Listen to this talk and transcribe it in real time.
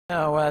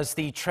Now, as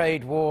the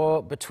trade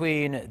war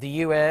between the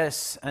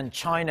US and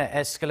China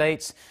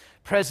escalates,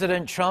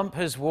 President Trump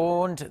has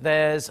warned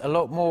there's a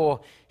lot more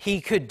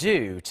he could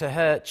do to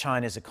hurt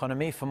China's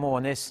economy. For more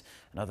on this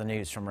and other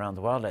news from around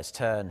the world, let's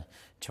turn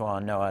to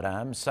our Ro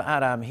Aram. So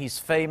Aram, he's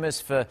famous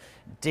for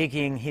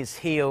digging his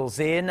heels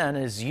in, and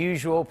as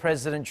usual,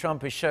 President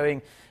Trump is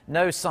showing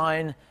no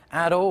sign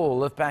at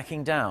all of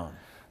backing down.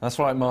 That's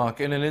right,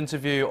 Mark. In an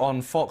interview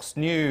on Fox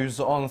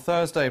News on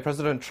Thursday,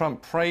 President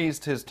Trump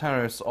praised his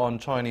tariffs on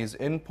Chinese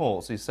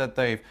imports. He said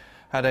they've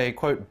had a,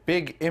 quote,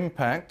 big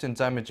impact in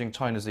damaging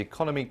China's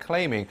economy,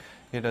 claiming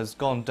it has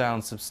gone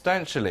down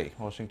substantially.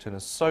 Washington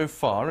has so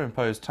far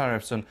imposed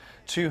tariffs on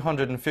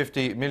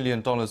 $250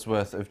 million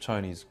worth of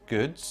Chinese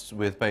goods,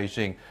 with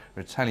Beijing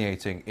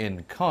retaliating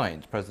in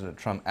kind. President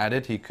Trump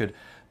added he could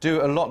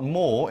do a lot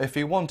more if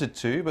he wanted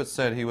to, but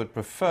said he would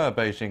prefer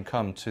Beijing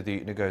come to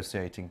the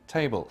negotiating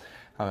table.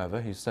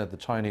 However, he said the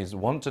Chinese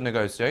want to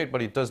negotiate,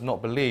 but he does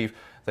not believe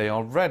they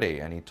are ready,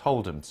 and he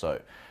told them so.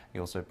 He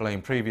also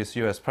blamed previous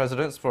US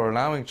presidents for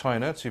allowing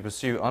China to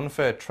pursue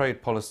unfair trade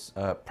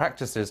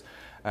practices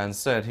and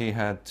said he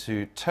had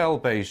to tell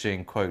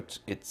Beijing, quote,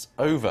 "it's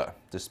over."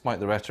 Despite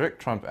the rhetoric,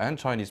 Trump and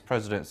Chinese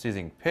President Xi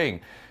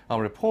Jinping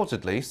are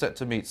reportedly set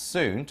to meet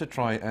soon to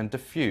try and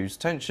diffuse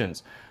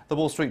tensions. The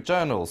Wall Street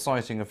Journal,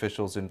 citing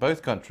officials in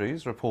both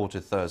countries,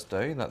 reported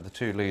Thursday that the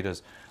two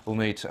leaders will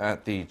meet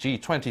at the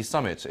G20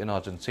 summit in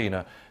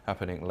Argentina,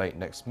 happening late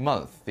next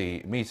month.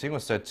 The meeting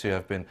was said to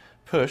have been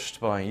pushed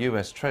by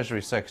US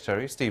Treasury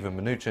Secretary Steven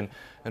Mnuchin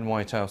and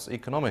White House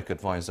economic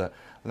advisor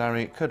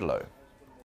Larry Kudlow.